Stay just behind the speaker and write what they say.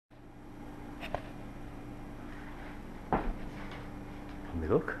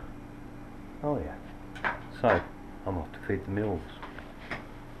look. Oh yeah. So, I'm off to feed the mules.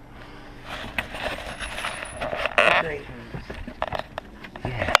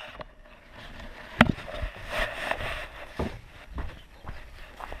 Yeah.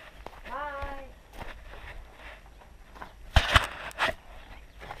 Hi.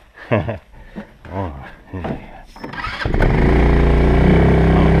 Oh, yeah.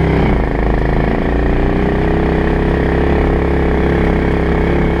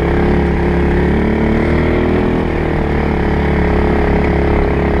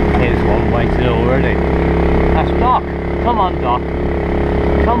 Here's one waiting already. That's Doc. Come on, Doc.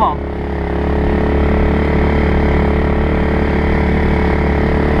 Come on.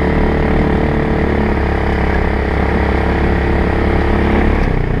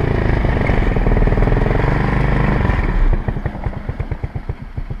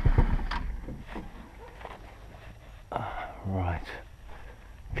 Right.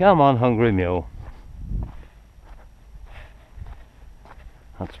 Come on, hungry mule.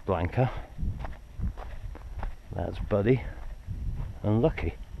 That's Blanca. That's Buddy. And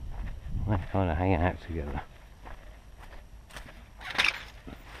Lucky. They're kind of hanging out together.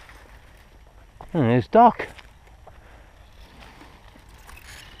 And there's Doc.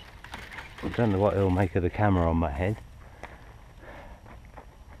 I don't know what he'll make of the camera on my head.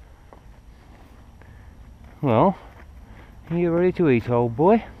 Well, are you ready to eat, old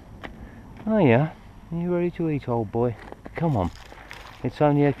boy? Oh yeah, are you ready to eat, old boy? Come on. It's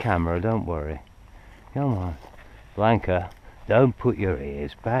only a camera, don't worry. Come on. Blanca, don't put your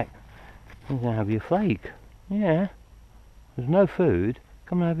ears back. You're going to have your flake. Yeah. There's no food.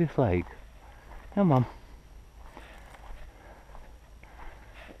 Come and have your flake. Come on.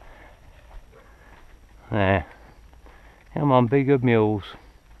 There. Come on, be good mules.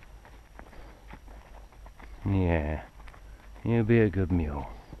 Yeah. You be a good mule.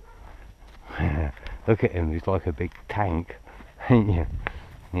 Look at him, he's like a big tank. Yeah.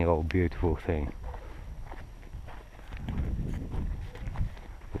 The old beautiful thing.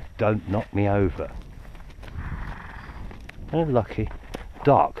 Don't knock me over. Oh, Lucky.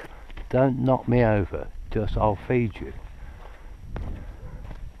 Doc, don't knock me over. Just I'll feed you.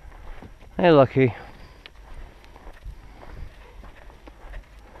 Hey, Lucky.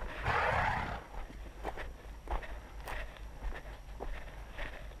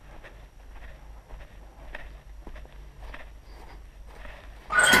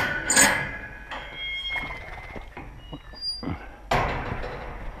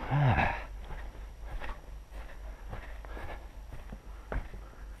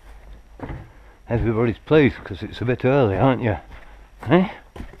 Everybody's pleased because it's a bit early, aren't you? Eh?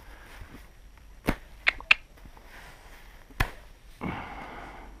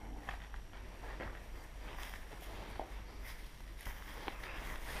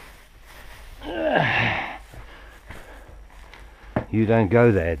 You don't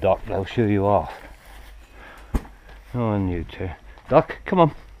go there, Doc, they'll shoo you off. Oh, and you too. Doc, come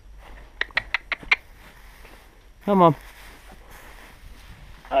on. Come on.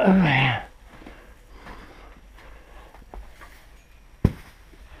 Oh, yeah.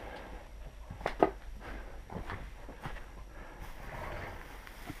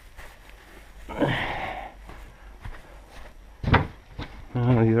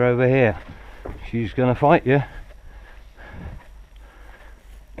 Oh, you're over here. She's gonna fight you.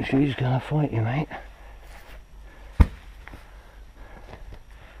 She's gonna fight you, mate.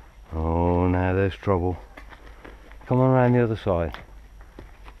 Oh, now there's trouble. Come on around the other side.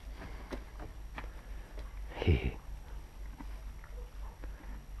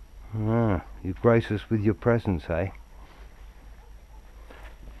 Ah, you grace us with your presence, eh?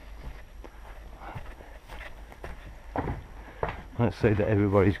 Let's say that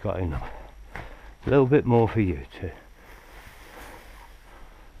everybody's got enough. A little bit more for you too.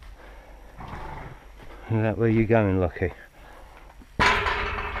 Is that where you're going, Lucky?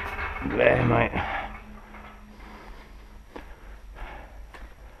 There, mate.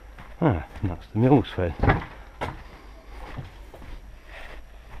 Ah, that's the mules fed.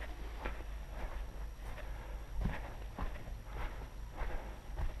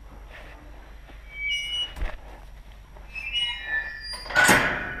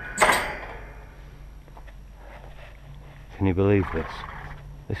 Can you believe this?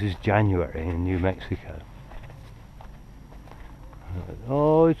 This is January in New Mexico.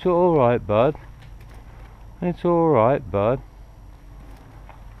 Oh, it's alright, bud. It's alright, bud.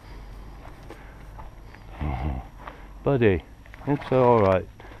 Buddy, it's alright.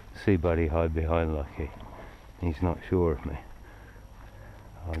 See Buddy hide behind Lucky. He's not sure of me.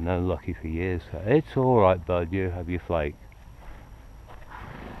 I've known Lucky for years. So it's alright, bud, you have your flake.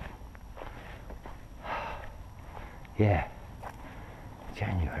 Yeah,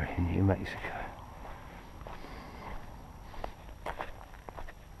 January in New Mexico.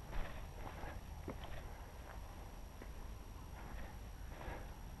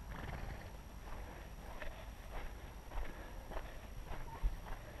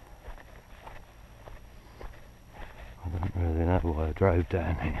 I don't really know why I drove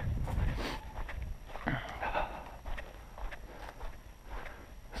down here.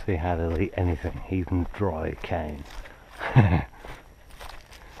 See how they'll eat anything, even dry cane.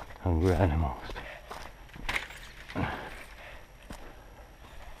 Hungry animals.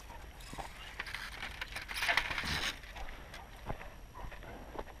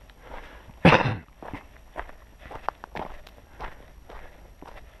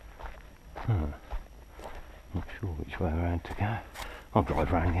 Not sure which way around to go. I'll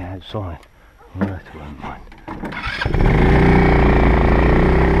drive around the outside. The motor won't mind.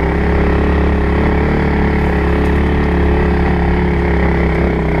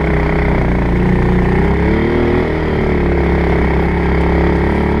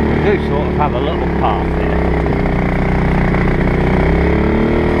 We do sort of have a little path here.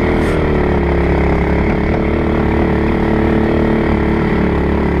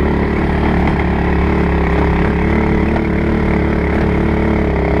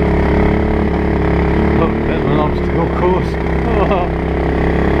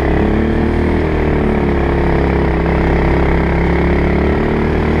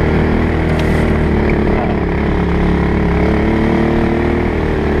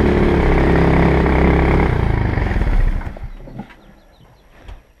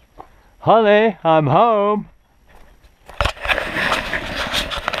 Honey, I'm home.